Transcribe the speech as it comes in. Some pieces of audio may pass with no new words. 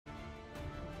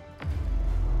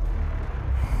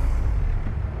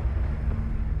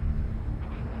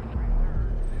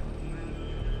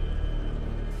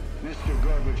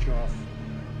Gorbachev,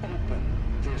 open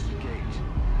this gate.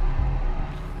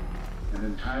 An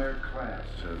entire class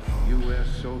of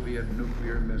U.S.-Soviet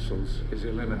nuclear missiles is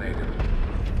eliminated.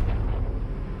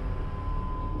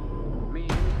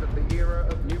 Means that the era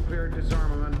of nuclear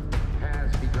disarmament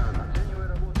has begun.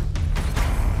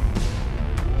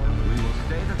 We will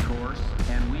stay the course,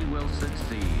 and we will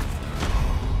succeed.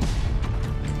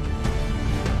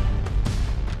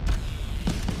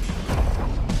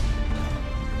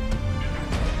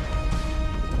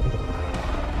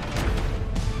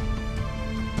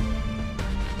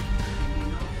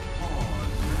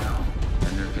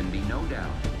 And there can be no doubt.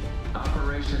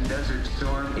 Operation Desert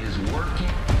Storm is working.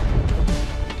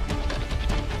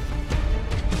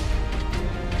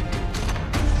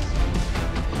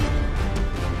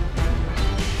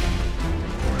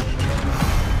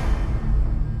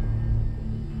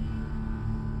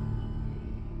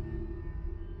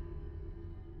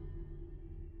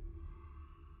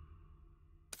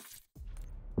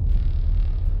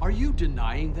 Are you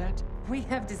denying that? We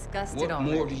have discussed it What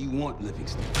already. more do you want,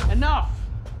 Livingston? Enough!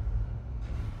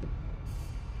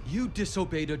 You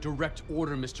disobeyed a direct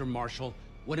order, Mr. Marshall,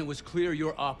 when it was clear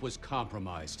your op was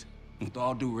compromised. With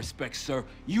all due respect, sir,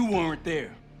 you weren't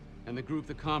there. And the group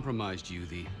that compromised you,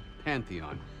 the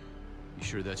Pantheon, you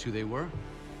sure that's who they were?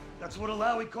 That's what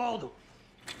Alawi called them.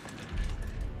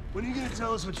 When are you gonna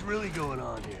tell us what's really going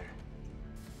on here?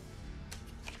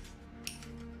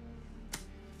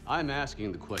 I'm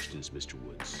asking the questions, Mr.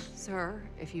 Woods. Sir,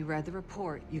 if you read the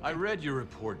report, you I can... read your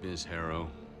report, Ms. Harrow.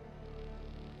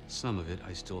 Some of it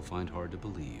I still find hard to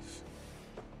believe.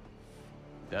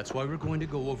 That's why we're going to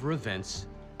go over events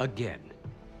again.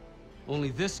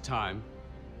 Only this time,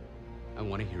 I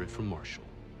want to hear it from Marshall.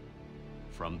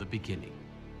 From the beginning.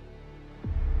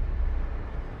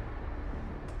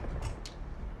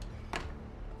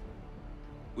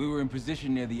 We were in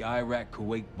position near the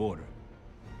Iraq-Kuwait border.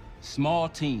 Small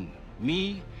team.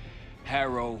 Me,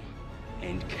 Harrow,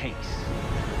 and Case.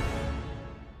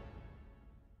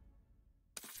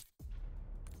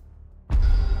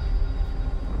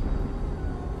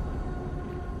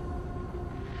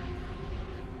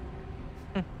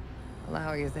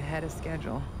 Alawi is ahead of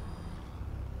schedule.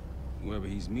 Whoever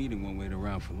he's meeting won't wait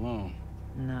around for long.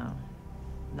 No,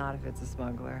 not if it's a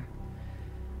smuggler.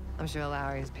 I'm sure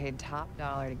Alawi is paid top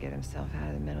dollar to get himself out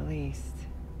of the Middle East.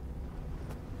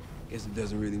 Guess it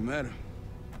doesn't really matter.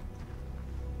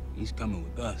 He's coming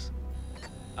with us.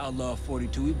 Outlaw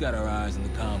 42, we've got our eyes on the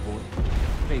convoy.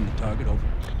 Painting the target, over.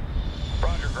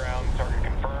 Roger, ground. Target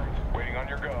confirmed. Waiting on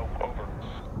your go. Over.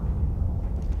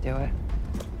 Do it.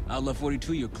 Outlaw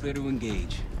 42, you're clear to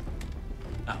engage.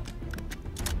 Out.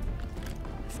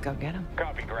 Let's go get him.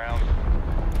 Copy, ground.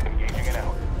 Engaging and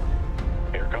out.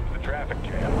 Here comes the traffic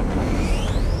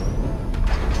jam.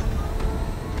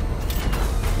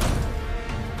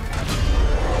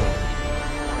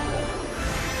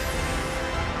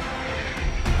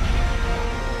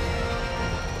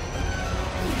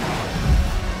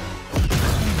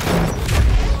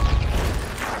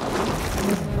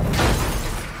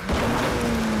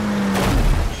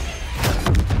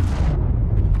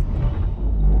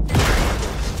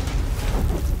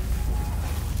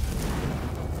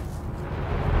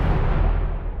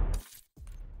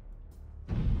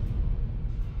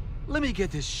 Let me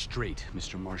get this straight,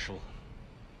 Mr. Marshall.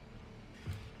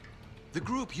 The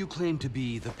group you claim to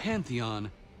be the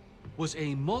Pantheon was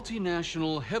a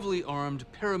multinational, heavily armed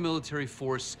paramilitary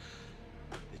force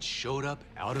that showed up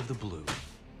out of the blue.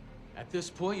 At this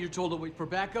point, you're told to wait for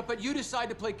backup, but you decide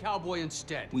to play cowboy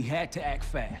instead. We had to act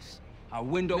fast. Our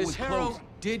window was Ms. Harrow, closing.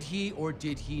 did he or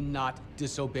did he not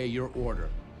disobey your order?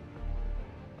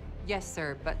 Yes,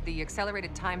 sir, but the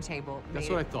accelerated timetable That's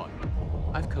made what I thought.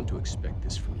 I've come to expect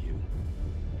this from you,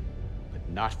 but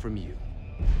not from you.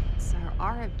 Sir,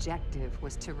 our objective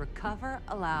was to recover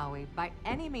Alawi by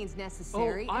any means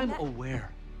necessary. Oh, and I'm that-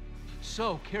 aware.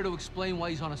 So, care to explain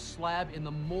why he's on a slab in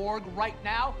the morgue right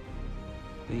now?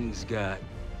 Things got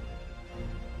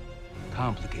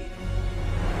complicated.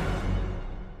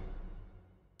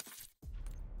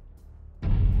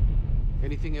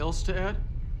 Anything else to add?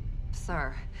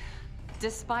 Sir,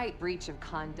 despite breach of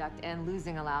conduct and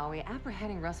losing Alawi,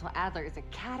 apprehending Russell Adler is a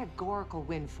categorical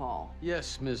windfall.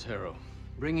 Yes, Ms. Harrow.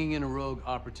 Bringing in a rogue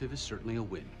operative is certainly a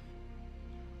win.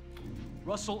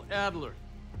 Russell Adler,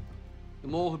 the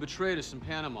mole who betrayed us in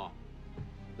Panama.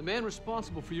 The man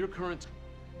responsible for your current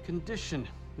condition,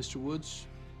 Mr. Woods.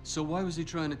 So why was he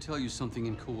trying to tell you something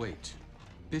in Kuwait?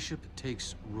 Bishop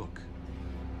takes Rook.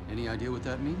 Any idea what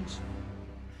that means?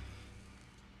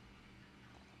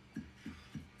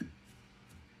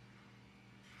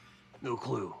 No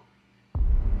clue.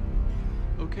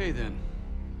 Okay then.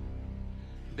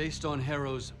 Based on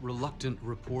Harrow's reluctant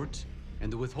report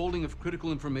and the withholding of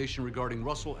critical information regarding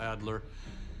Russell Adler,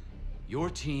 your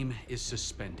team is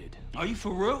suspended. Are you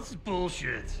for real? This is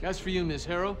bullshit. As for you, Ms.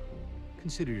 Harrow,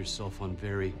 consider yourself on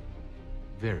very,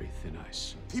 very thin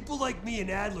ice. People like me and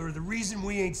Adler are the reason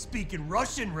we ain't speaking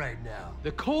Russian right now.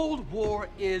 The Cold War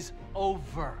is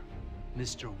over,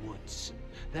 Mr. Woods.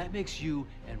 That makes you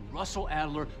and Russell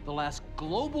Adler the last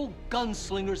global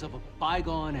gunslingers of a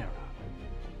bygone era.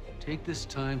 Take this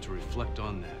time to reflect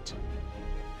on that.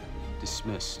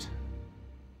 Dismissed.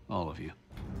 All of you.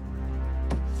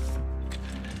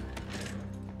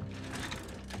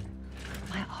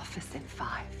 My office in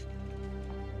 5.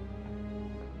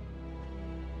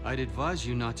 I'd advise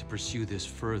you not to pursue this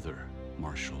further,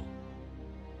 Marshal.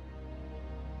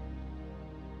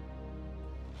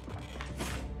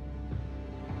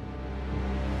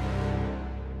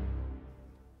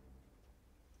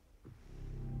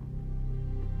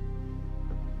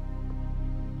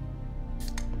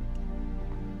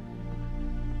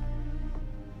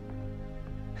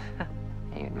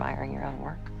 Are you admiring your own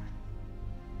work?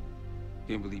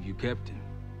 Can't believe you kept him.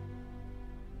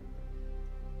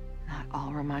 Not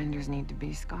all reminders need to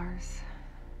be scars.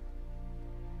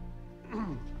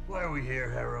 Why are we here,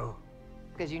 Harrow?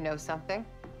 Because you know something?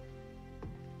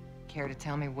 Care to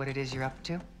tell me what it is you're up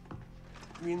to?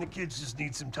 Me and the kids just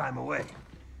need some time away.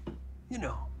 You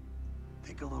know,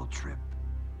 take a little trip.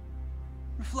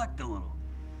 Reflect a little.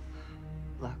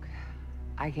 Look,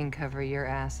 I can cover your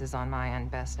asses on my end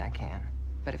best I can.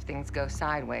 But if things go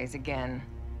sideways again,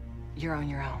 you're on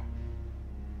your own.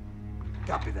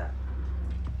 Copy that.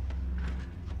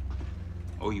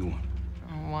 Oh, you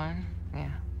one. One?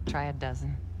 Yeah. Try a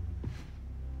dozen.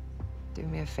 Do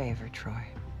me a favor, Troy.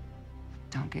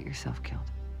 Don't get yourself killed.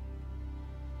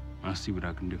 I'll see what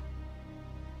I can do.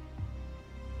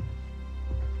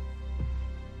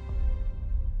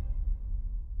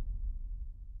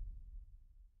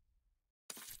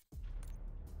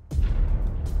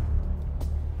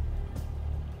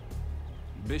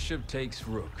 Bishop takes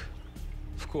Rook.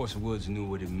 Of course, Woods knew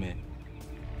what it meant.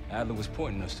 Adler was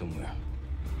pointing us somewhere.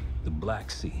 The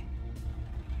Black Sea.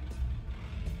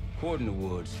 According to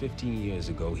Woods, 15 years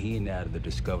ago, he and Adler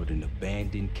discovered an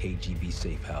abandoned KGB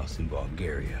safe house in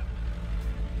Bulgaria.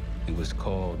 It was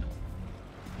called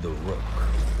the Rook.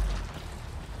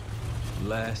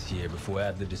 Last year, before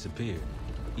Adler disappeared,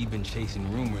 he'd been chasing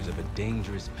rumors of a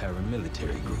dangerous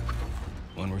paramilitary group,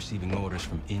 one receiving orders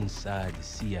from inside the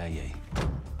CIA.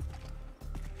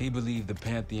 He believed the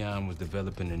Pantheon was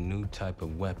developing a new type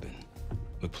of weapon,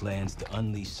 with plans to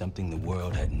unleash something the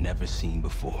world had never seen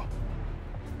before.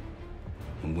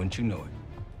 And wouldn't you know it,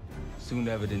 soon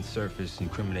evidence surfaced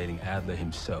incriminating Adler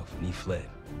himself, and he fled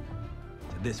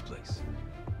to this place.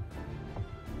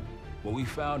 What we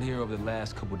found here over the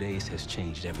last couple days has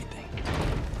changed everything.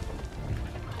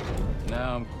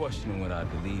 Now I'm questioning what I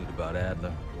believed about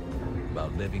Adler,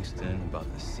 about Livingston,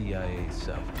 about the CIA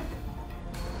itself.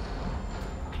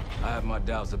 I have my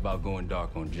doubts about going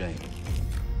dark on Jane.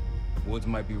 Woods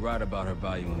might be right about her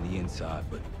value on the inside,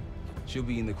 but she'll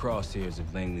be in the crosshairs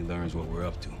if Langley learns what we're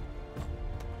up to.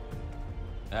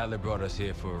 Adler brought us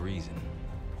here for a reason,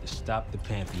 to stop the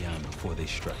Pantheon before they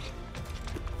strike.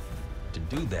 To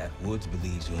do that, Woods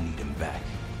believes we'll need him back.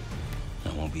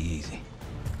 That won't be easy.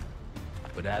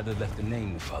 But Adler left a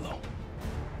name to follow.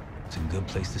 It's a good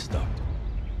place to start.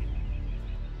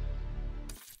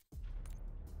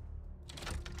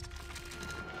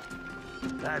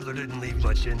 Adler didn't leave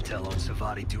much intel on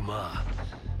Savati Dumas,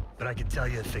 but I can tell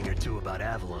you a thing or two about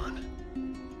Avalon.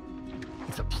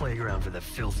 It's a playground for the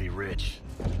filthy rich,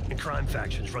 and crime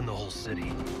factions run the whole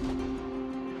city.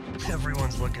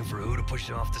 Everyone's looking for who to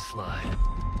push off the slide.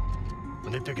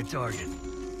 When they pick a target,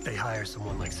 they hire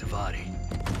someone like Savati.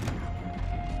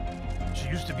 She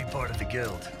used to be part of the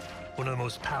Guild, one of the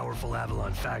most powerful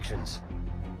Avalon factions,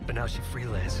 but now she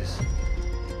freelances.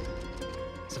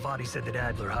 Savati said that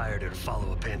Adler hired her to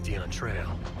follow a Pantheon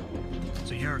trail.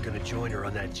 So you're gonna join her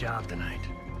on that job tonight.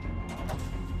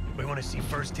 We want to see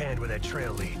firsthand where that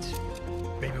trail leads.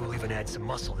 Maybe we'll even add some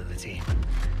muscle to the team.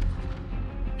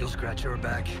 You'll scratch her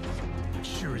back, but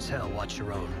sure as hell watch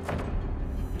your own.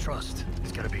 Trust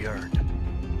is gonna be earned.